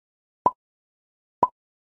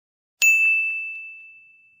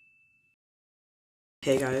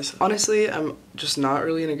Hey guys, honestly, I'm just not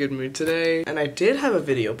really in a good mood today, and I did have a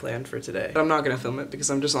video planned for today, but I'm not gonna film it because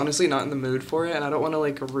I'm just honestly not in the mood for it, and I don't want to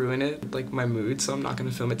like ruin it, like my mood, so I'm not gonna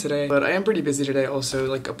film it today. But I am pretty busy today also,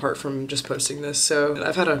 like apart from just posting this, so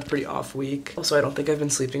I've had a pretty off week. Also, I don't think I've been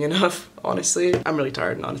sleeping enough, honestly. I'm really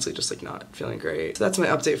tired and honestly just like not feeling great. So that's my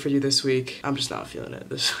update for you this week. I'm just not feeling it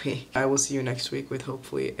this week. I will see you next week with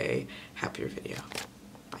hopefully a happier video.